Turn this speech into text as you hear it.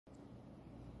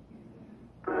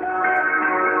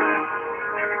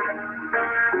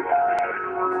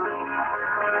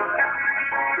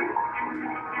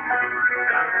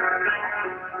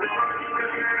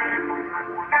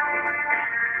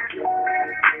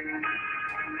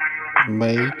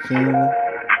making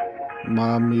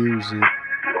my music.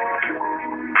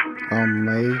 I'm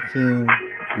making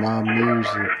my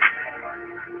music.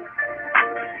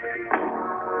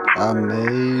 I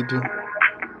made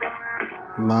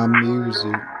my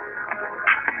music.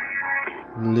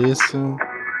 Listen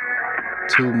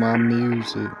to my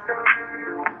music.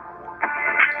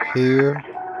 Hear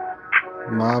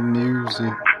my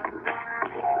music.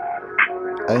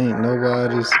 Ain't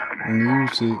nobody's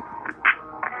music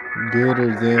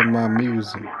gooder than my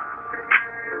music.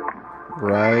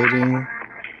 Writing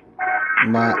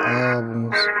my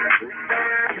albums,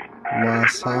 my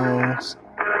songs.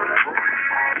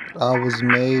 I was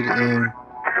made in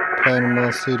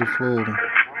Panama City, Florida.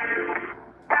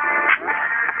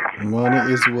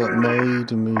 Money is what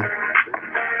made me.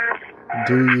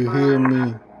 Do you hear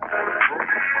me?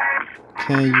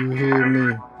 Can you hear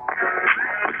me?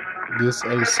 This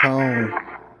a song,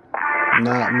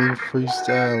 not me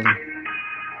freestyling.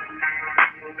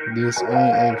 This ain't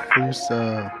a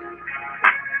freestyle.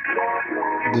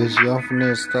 This young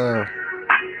Faness style.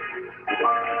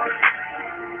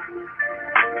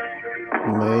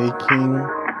 Making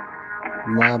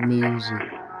my music.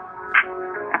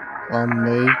 I'm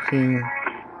making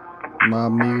my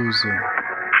music.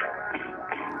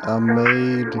 I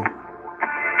made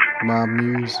my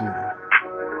music.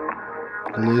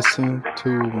 Listen to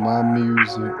my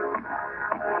music.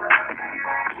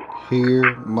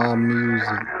 Hear my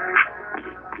music.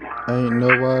 Ain't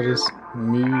nobody's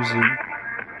music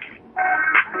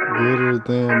gooder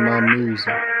than my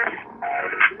music.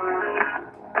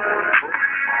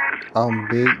 I'm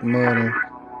big money.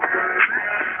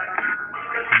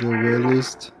 The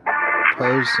realest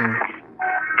person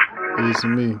is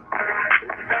me.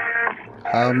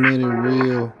 How many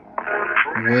real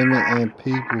women and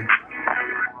people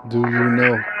do you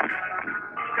know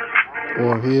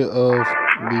or hear of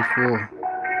before?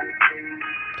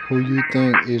 Who you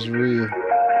think is real?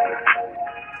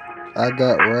 I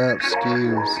got rap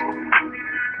skills.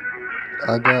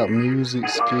 I got music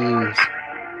skills.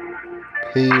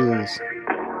 Pills.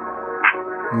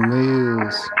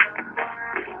 Meals.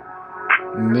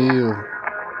 Meal.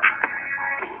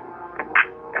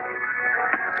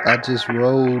 I just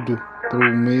rolled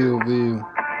through Millville.